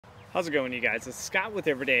How's it going, you guys? It's Scott with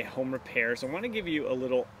Everyday Home Repairs. I want to give you a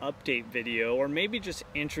little update video, or maybe just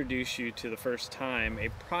introduce you to the first time a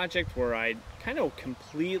project where I kind of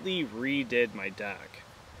completely redid my deck.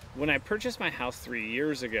 When I purchased my house 3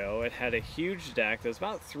 years ago, it had a huge deck that was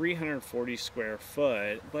about 340 square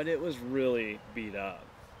foot, but it was really beat up.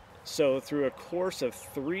 So through a course of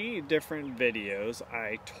 3 different videos,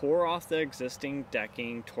 I tore off the existing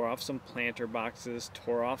decking, tore off some planter boxes,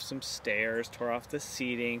 tore off some stairs, tore off the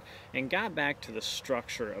seating, and got back to the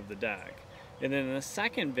structure of the deck. And then in the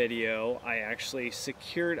second video, I actually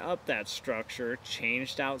secured up that structure,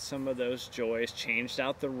 changed out some of those joists, changed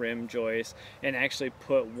out the rim joists, and actually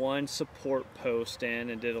put one support post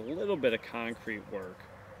in and did a little bit of concrete work.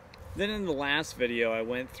 Then in the last video, I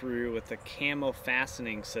went through with the camo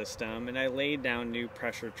fastening system and I laid down new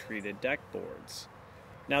pressure treated deck boards.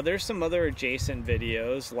 Now there's some other adjacent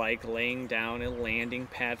videos like laying down a landing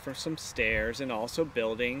pad for some stairs and also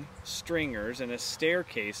building stringers and a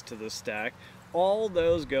staircase to this deck. All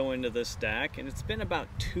those go into this deck, and it's been about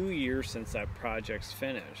 2 years since that project's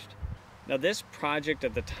finished. Now this project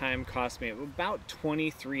at the time cost me about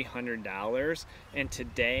 $2,300, and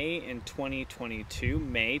today in 2022,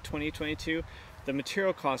 May 2022, the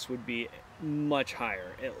material cost would be much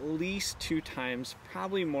higher, at least 2 times,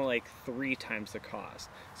 probably more like 3 times the cost.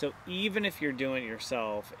 So even if you're doing it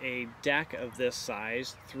yourself, a deck of this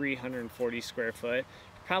size, 340 square foot,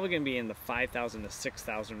 probably going to be in the $5,000 to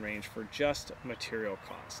 $6,000 range for just material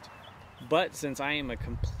cost. But since I am a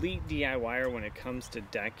complete DIYer when it comes to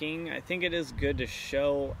decking, I think it is good to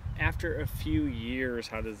show after a few years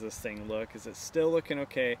how does this thing look. Is it still looking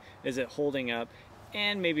okay? Is it holding up?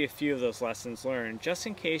 And maybe a few of those lessons learned. Just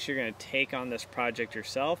in case you're going to take on this project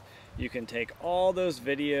yourself, you can take all those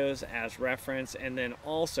videos as reference and then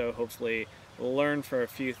also hopefully learn for a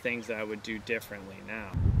few things that I would do differently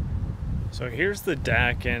now. So here's the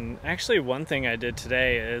deck, and actually one thing I did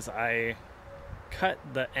today is I cut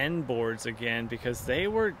the end boards again because they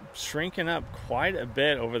were shrinking up quite a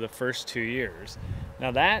bit over the first 2 years.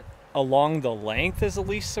 Now that along the length is at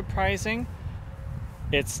least surprising.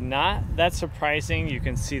 It's not that surprising. You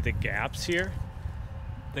can see the gaps here.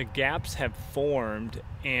 The gaps have formed,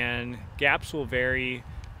 and gaps will vary,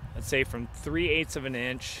 let's say from 3/8 of an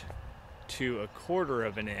inch to 1/4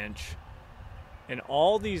 of an inch. And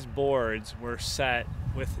all these boards were set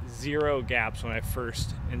with 0 gaps when I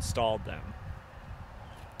first installed them.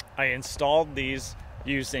 I installed these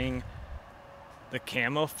using the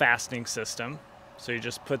camo fastening system. So you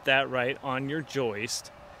just put that right on your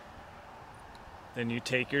joist. Then you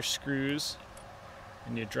take your screws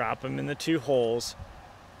and you drop them in the 2 holes.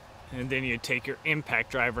 And then you take your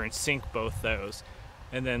impact driver and sink both those.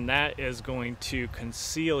 And then that is going to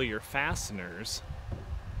conceal your fasteners.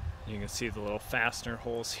 You can see the little fastener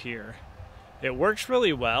holes here. It works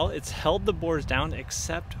really well. It's held the boards down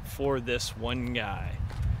except for this one guy.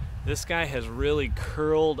 This guy has really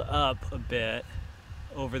curled up a bit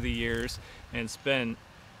over the years, and it's been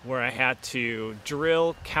where I had to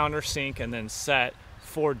drill, countersink, and then set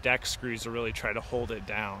 4 deck screws to really try to hold it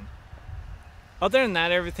down. Other than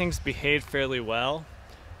that, everything's behaved fairly well.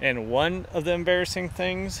 And one of the embarrassing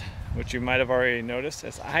things, which you might have already noticed,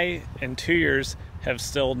 is I, in 2 years, have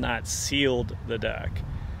still not sealed the deck.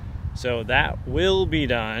 So that will be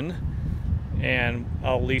done. And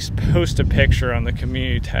I'll at least post a picture on the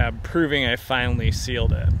community tab proving I finally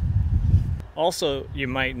sealed it. Also, you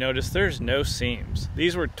might notice there's no seams.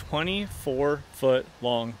 These were 24-foot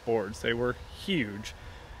long boards. They were huge.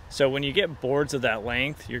 So when you get boards of that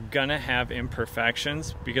length, you're gonna have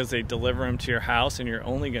imperfections because they deliver them to your house and you're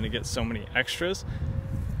only gonna get so many extras.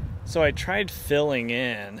 So I tried filling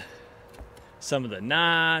in some of the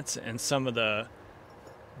knots and some of the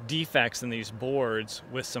defects in these boards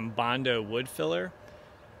with some Bondo wood filler.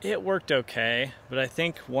 It worked okay, but I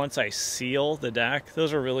think once I seal the deck,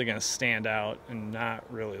 those are really going to stand out and not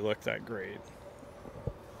really look that great.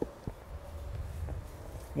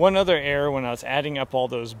 One other error when I was adding up all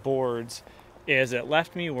those boards is it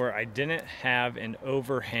left me where I didn't have an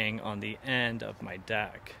overhang on the end of my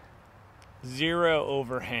deck. 0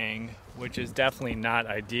 overhang, which is definitely not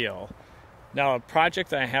ideal. Now, a project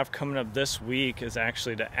that I have coming up this week is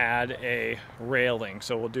actually to add a railing.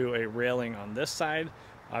 So we'll do a railing on this side,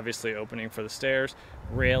 obviously opening for the stairs,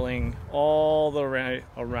 railing all the way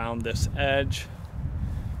around this edge,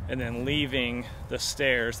 and then leaving the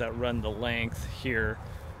stairs that run the length here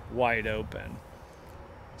wide open.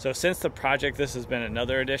 So since the project, this has been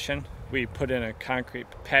another addition. We put in a concrete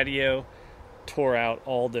patio, tore out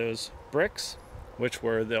all those bricks, which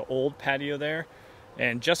were the old patio there.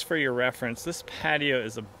 And just for your reference, this patio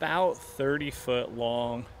is about 30 foot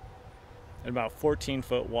long and about 14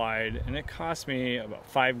 foot wide, and it cost me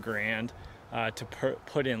about $5,000 to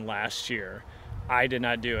put in last year. I did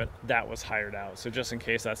not do it, that was hired out. So just in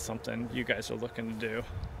case that's something you guys are looking to do.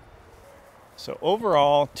 So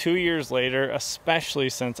overall, 2 years later, especially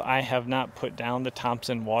since I have not put down the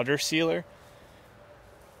Thompson water sealer,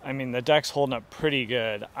 I mean, the deck's holding up pretty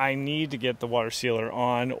good. I need to get the water sealer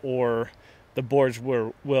on, or the boards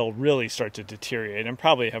will really start to deteriorate and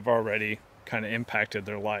probably have already kind of impacted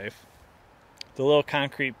their life. The little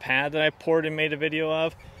concrete pad that I poured and made a video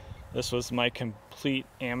of, this was my complete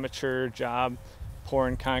amateur job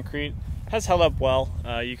pouring concrete, has held up well.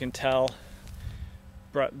 You can tell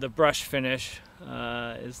the brush finish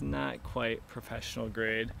is not quite professional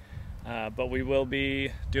grade, but we will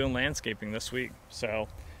be doing landscaping this week. So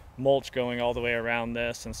mulch going all the way around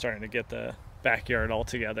this and starting to get the backyard all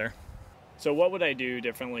together. So what would I do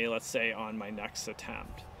differently, let's say, on my next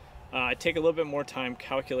attempt? I take a little bit more time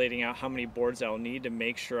calculating out how many boards I'll need to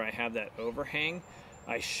make sure I have that overhang.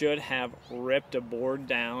 I should have ripped a board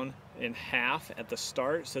down in half at the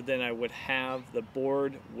start, so then I would have the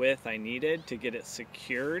board width I needed to get it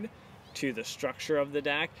secured to the structure of the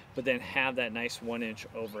deck, but then have that nice 1-inch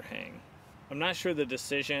overhang. I'm not sure the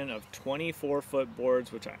decision of 24-foot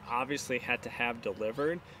boards, which I obviously had to have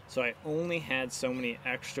delivered, so I only had so many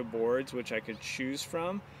extra boards which I could choose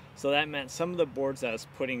from. So that meant some of the boards that I was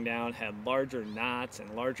putting down had larger knots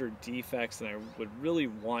and larger defects than I would really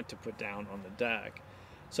want to put down on the deck.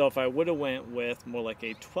 So if I would have went with more like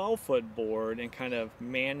a 12-foot board and kind of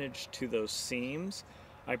managed to those seams,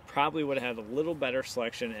 I probably would have had a little better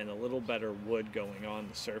selection and a little better wood going on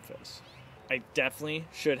the surface. I definitely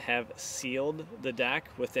should have sealed the deck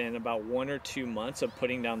within about 1 or 2 months of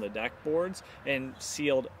putting down the deck boards, and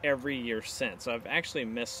sealed every year since. So I've actually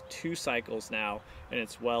missed 2 cycles now, and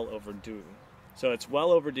it's well overdue. So it's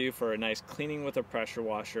well overdue for a nice cleaning with a pressure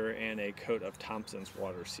washer and a coat of Thompson's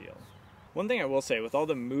water seal. One thing I will say, with all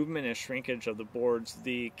the movement and shrinkage of the boards,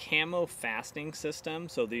 the camo fastening system,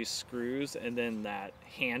 so these screws and then that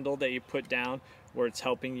handle that you put down where it's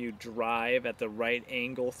helping you drive at the right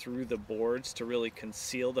angle through the boards to really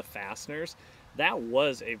conceal the fasteners, that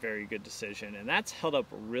was a very good decision, and that's held up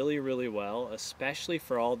really, really well, especially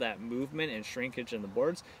for all that movement and shrinkage in the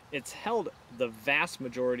boards. It's held the vast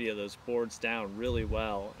majority of those boards down really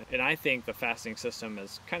well, and I think the fastening system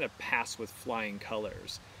has kind of passed with flying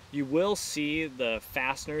colors. You will see the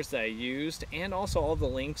fasteners that I used and also all the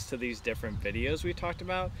links to these different videos we talked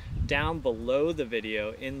about down below the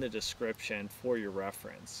video in the description for your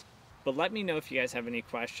reference. But let me know if you guys have any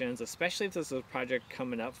questions, especially if this is a project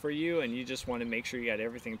coming up for you and you just want to make sure you got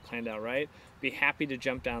everything planned out right. Be happy to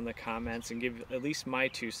jump down in the comments and give at least my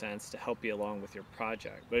 2 cents to help you along with your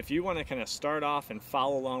project. But if you want to kind of start off and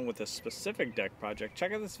follow along with a specific deck project,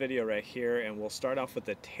 check out this video right here, and we'll start off with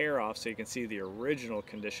the tear off so you can see the original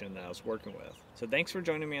condition that I was working with. So thanks for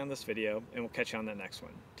joining me on this video, and we'll catch you on the next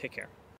one. Take care.